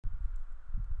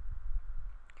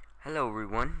Hello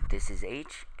everyone, this is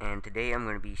H, and today I'm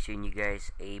going to be showing you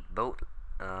guys a boat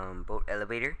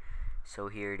elevator. So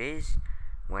here it is.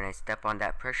 When I step on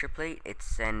that pressure plate, it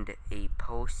sends a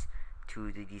pulse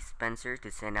to the dispenser to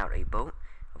send out a boat.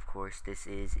 Of course, this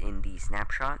is in the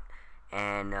snapshot,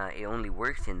 and it only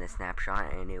works in the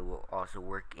snapshot, and it will also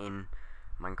work in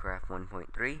Minecraft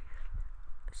 1.3.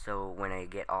 So when I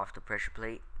get off the pressure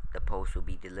plate, the pulse will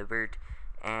be delivered,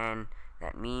 and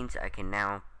that means I can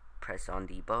now press on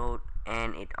the boat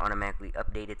and it automatically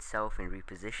update itself and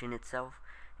reposition itself,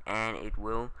 and it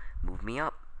will move me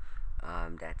up.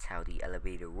 That's how the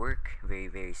elevator work.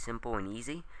 Very simple and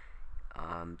easy.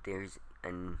 There's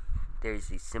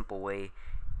a simple way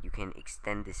you can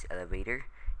extend this elevator.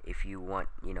 If you want,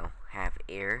 have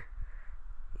air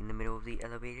in the middle of the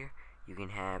elevator, you can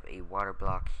have a water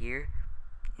block here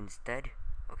instead.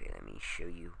 Okay, let me show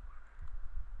you.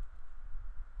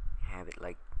 Have it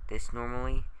like this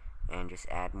normally, and just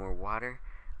add more water.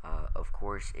 Of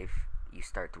course, if you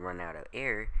start to run out of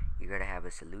air, you gotta have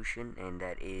a solution, and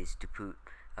that is to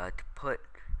put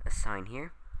a sign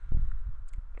here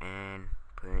and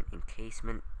put an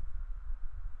encasement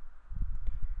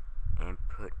and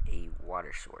put a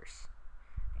water source,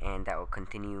 and that will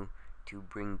continue to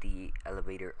bring the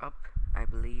elevator up, I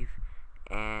believe.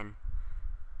 And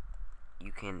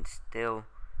you can still,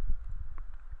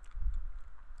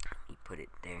 let me put it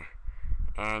there,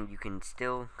 and you can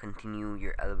still continue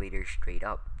your elevator straight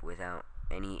up without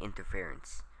any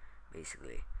interference,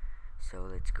 basically. So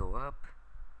let's go up.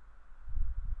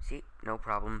 See, no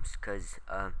problems, because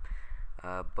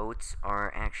boats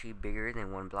are actually bigger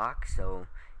than one block, so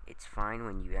it's fine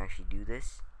when you actually do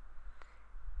this.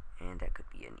 And that could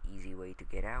be an easy way to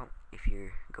get out if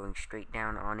you're going straight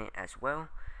down on it as well.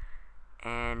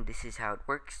 And this is how it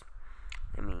works.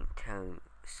 Let me tell you.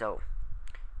 So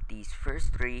these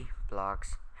first three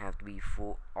blocks have to be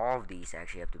full. All of these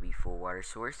actually have to be full water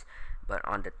source, but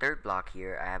on the third block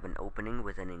here I have an opening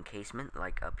with an encasement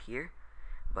like up here,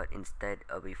 but instead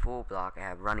of a full block I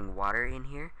have running water in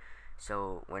here.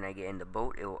 So when I get in the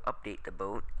boat, it will update the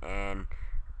boat, and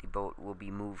the boat will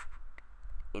be moved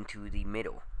into the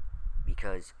middle,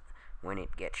 because when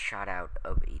it gets shot out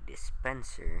of a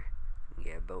dispenser, we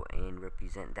get a boat and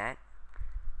represent that.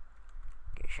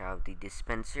 Get shot out of the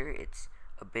dispenser, it's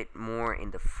a bit more in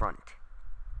the front,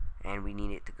 and we need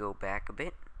it to go back a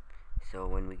bit. So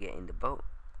when we get in the boat,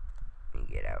 we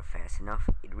get out fast enough,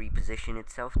 it repositions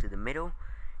itself to the middle,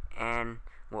 and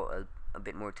well, a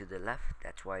bit more to the left.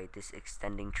 That's why this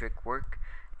extending trick work,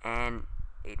 and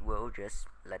it will just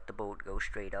let the boat go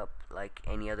straight up like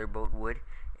any other boat would.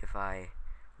 If I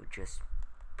would just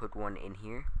put one in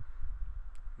here,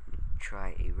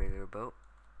 try a regular boat.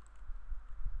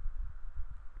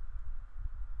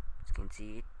 As you can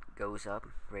see, it goes up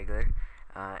regular,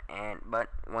 but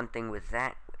one thing with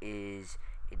that is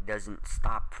it doesn't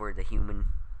stop for the human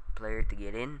player to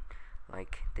get in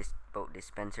like this boat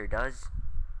dispenser does.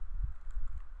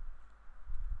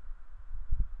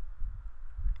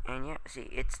 And yeah, see,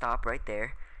 it stopped right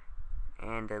there,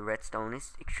 and the redstone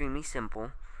is extremely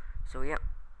simple. So yeah,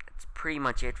 that's pretty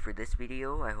much it for this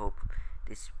video. I hope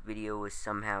this video was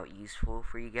somehow useful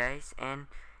for you guys, and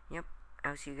yep,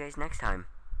 I'll see you guys next time.